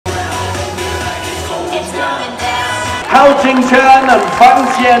Ching and Fang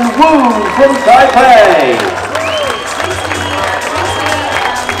from Taipei.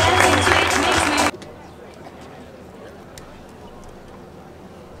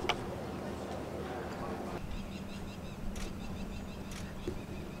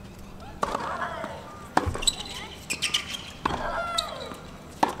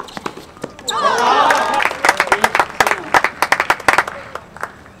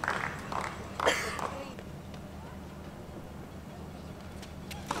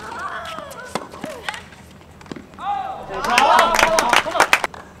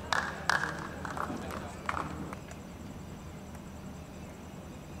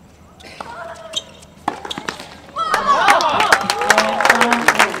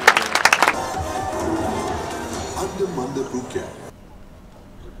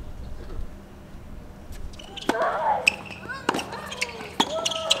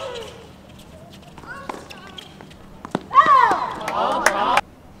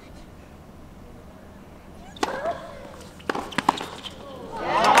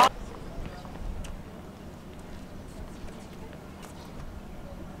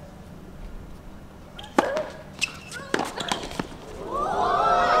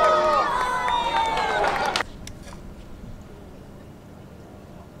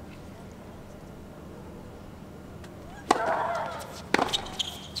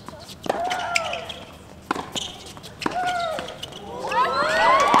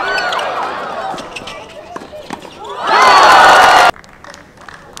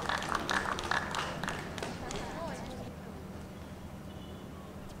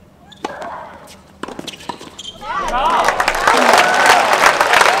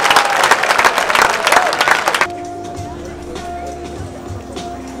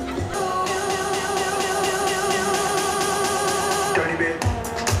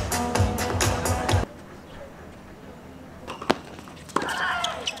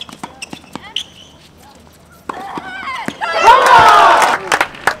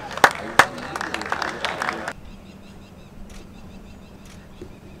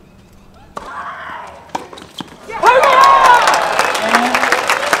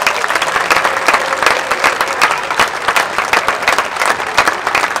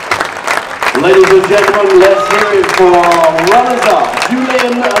 Ladies and gentlemen, let's hear it for runners-up,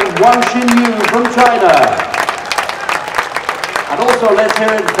 Hsien and Xinyu from China. And also let's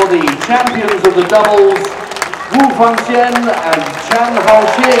hear it for the champions of the doubles, Hsien and Ching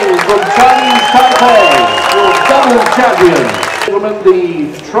from Chinese Taipei, your doubles champions. Gentlemen,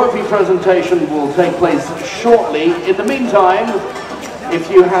 the trophy presentation will take place shortly. In the meantime, if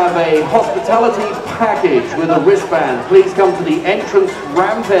you have a hospitality package with a wristband, please come to the entrance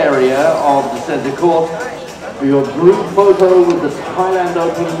ramp area of the center court for your group photo with the Thailand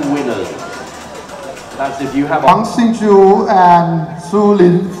Open winners. That's if you have Xinyu and Su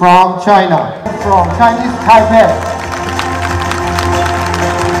Lin from China, from Chinese Taipei.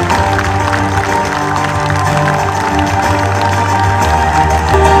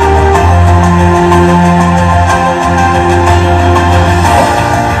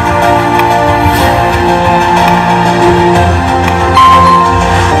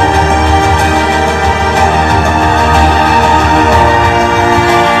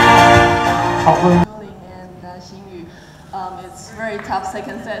 And Xinyu, it's very tough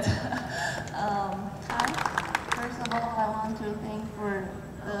second set. First of all, I want to thank for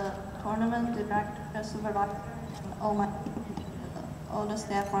the tournament director, the supervisor, and all the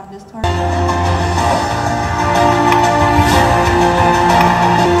staff from this tournament.